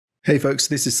Hey folks,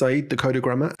 this is Saeed, the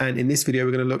Codogrammer, and in this video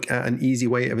we're going to look at an easy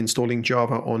way of installing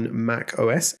Java on Mac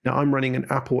OS. Now I'm running an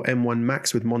Apple M1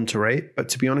 Max with Monterey, but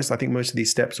to be honest I think most of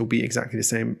these steps will be exactly the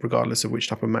same regardless of which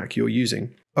type of Mac you're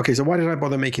using. Okay, so why did I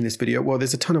bother making this video? Well,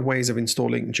 there's a ton of ways of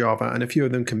installing Java and a few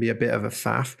of them can be a bit of a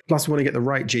faff. Plus we want to get the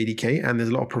right JDK, and there's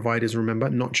a lot of providers, remember,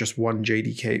 not just one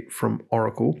JDK from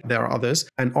Oracle. There are others,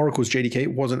 and Oracle's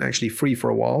JDK wasn't actually free for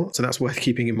a while, so that's worth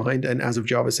keeping in mind, and as of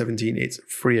Java 17 it's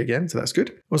free again, so that's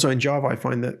good. Also in Java I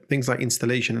find that things like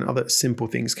installation and other simple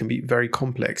things can be very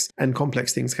complex, and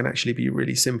complex things can actually be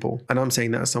really simple, and I'm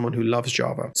saying that as someone who loves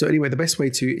Java. So anyway, the best way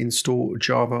to install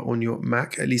Java on your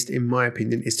Mac, at least in my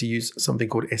opinion, is to use something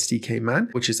called Sdk Man,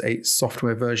 which is a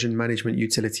software version management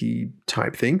utility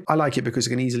type thing. I like it because it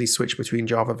can easily switch between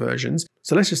Java versions.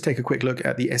 So let's just take a quick look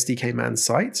at the Sdk Man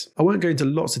site. I won't go into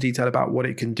lots of detail about what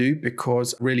it can do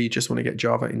because really you just want to get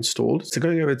Java installed. So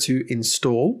going over to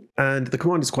install, and the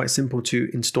command is quite simple to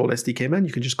install Sdk Man.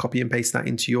 You can just copy and paste that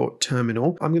into your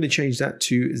terminal. I'm going to change that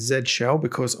to Z shell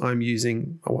because I'm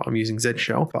using Z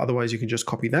shell, but otherwise you can just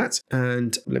copy that.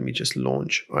 And let me just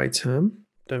launch iTerm.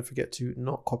 Don't forget to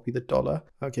not copy the dollar.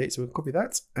 Okay, so we'll copy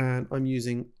that. And I'm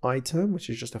using iTerm, which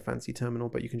is just a fancy terminal,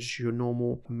 but you can just use your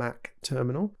normal Mac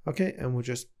terminal. Okay, and we'll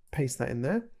just paste that in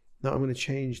there. Now I'm going to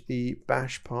change the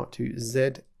bash part to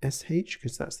ZSH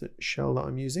because that's the shell that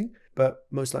I'm using. But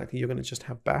most likely you're going to just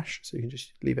have bash, so you can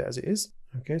just leave it as it is.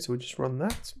 Okay, so we'll just run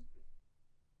that.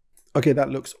 Okay, that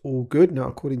looks all good. Now,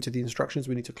 according to the instructions,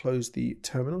 we need to close the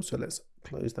terminal. So let's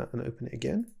close that and open it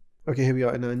again. Okay, here we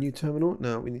are in our new terminal.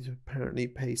 Now we need to apparently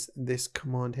paste this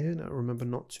command here. Now remember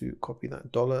not to copy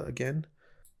that dollar again.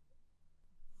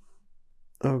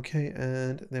 Okay,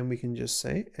 and then we can just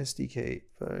say SDK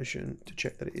version to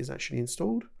check that it is actually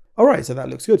installed. All right, so that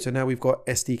looks good. So now we've got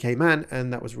Sdk Man,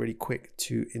 and that was really quick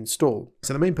to install.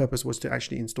 So the main purpose was to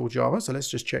actually install Java. So let's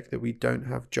just check that we don't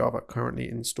have Java currently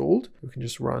installed. We can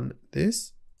just run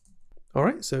this. All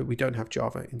right, so we don't have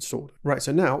Java installed. Right,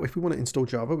 so now if we want to install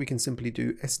Java, we can simply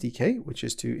do SDK, which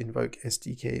is to invoke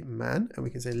Sdk Man, and we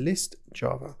can say list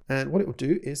Java. And what it will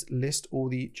do is list all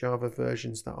the Java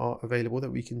versions that are available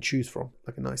that we can choose from,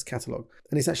 like a nice catalog.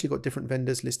 And it's actually got different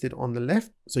vendors listed on the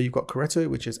left. So you've got Corretto,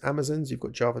 which is Amazon's, you've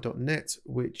got Java.net,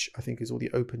 which I think is all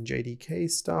the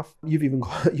OpenJDK stuff. You've even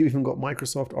got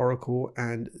Microsoft, Oracle,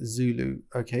 and Zulu.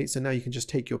 Okay, so now you can just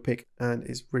take your pick, and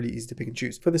it's really easy to pick and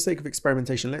choose. For the sake of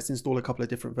experimentation, let's install a couple of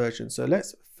different versions. So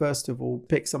let's first of all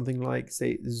pick something like,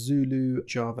 say, Zulu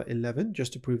Java 11,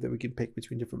 just to prove that we can pick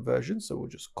between different versions. So we'll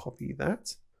just copy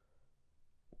that.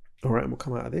 All right, and we'll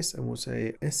come out of this and we'll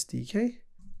say SDK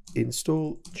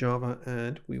install Java,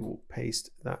 and we will paste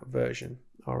that version.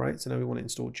 All right, so now we want to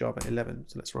install Java 11.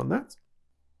 So let's run that.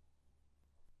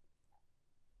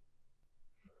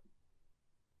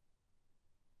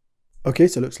 Okay,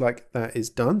 so it looks like that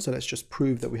is done. So let's just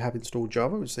prove that we have installed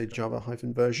Java. We'll say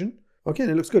Java-version. Okay,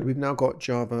 and it looks good. We've now got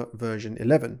Java version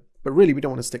 11. But really, we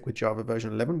don't want to stick with Java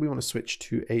version 11. We want to switch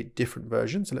to a different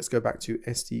version. So let's go back to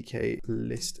SDK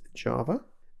list Java.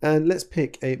 And let's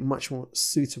pick a much more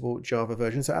suitable Java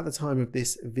version. So at the time of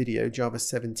this video, Java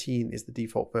 17 is the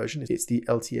default version. It's the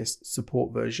LTS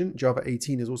support version. Java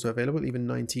 18 is also available. Even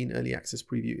 19 early access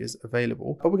preview is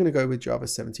available. But we're going to go with Java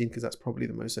 17 because that's probably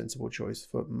the most sensible choice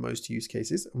for most use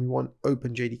cases. And we want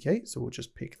OpenJDK. So we'll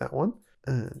just pick that one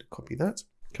and copy that.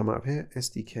 Come out of here,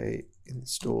 SDK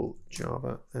install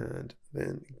Java, and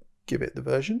then give it the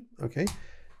version. Okay.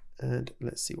 And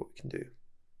let's see what we can do.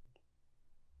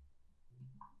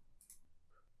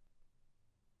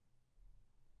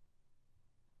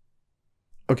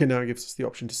 Okay, now it gives us the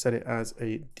option to set it as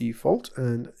a default,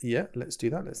 and yeah, let's do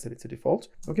that. Let's set it to default.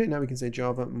 Okay, now we can say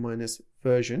Java minus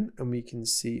version, and we can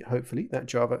see hopefully that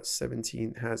Java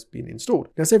 17 has been installed.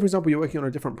 Now say for example, you're working on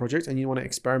a different project and you want to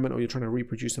experiment, or you're trying to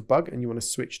reproduce a bug and you want to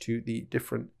switch to the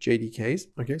different JDKs.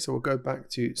 Okay, so we'll go back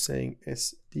to saying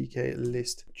SDK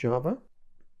list Java.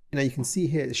 Now you can see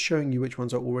here it's showing you which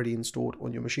ones are already installed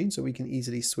on your machine, so we can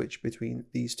easily switch between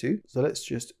these two. So let's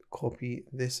just copy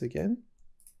this again.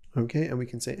 Okay, and we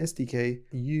can say SDK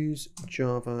use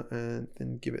Java and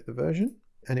then give it the version,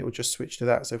 and it will just switch to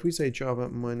that. So if we say Java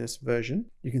minus version,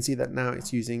 you can see that now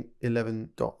it's using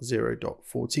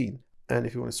 11.0.14. And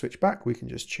if you want to switch back, we can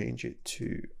just change it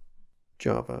to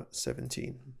Java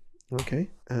 17.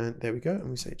 Okay, And there we go. And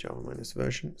we say Java minus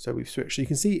version. So we've switched. So you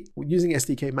can see using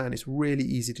Sdk Man, it's really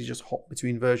easy to just hop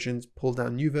between versions, pull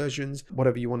down new versions,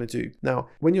 whatever you want to do. Now,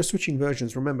 when you're switching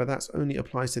versions, remember that's only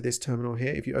applies to this terminal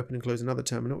here. If you open and close another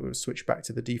terminal, it will switch back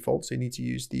to the default. So you need to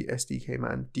use the Sdk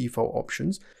Man default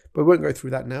options. But we won't go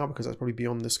through that now because that's probably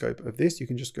beyond the scope of this. You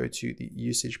can just go to the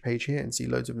usage page here and see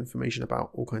loads of information about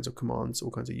all kinds of commands,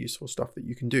 all kinds of useful stuff that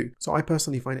you can do. So I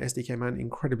personally find Sdk Man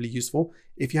incredibly useful.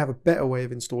 If you have a better way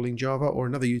of installing Java or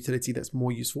another utility that's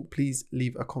more useful, please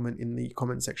leave a comment in the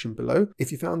comment section below.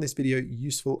 If you found this video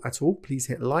useful at all, please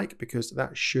hit like because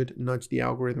that should nudge the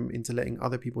algorithm into letting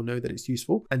other people know that it's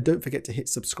useful. And don't forget to hit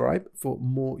subscribe for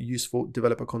more useful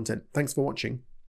developer content. Thanks for watching.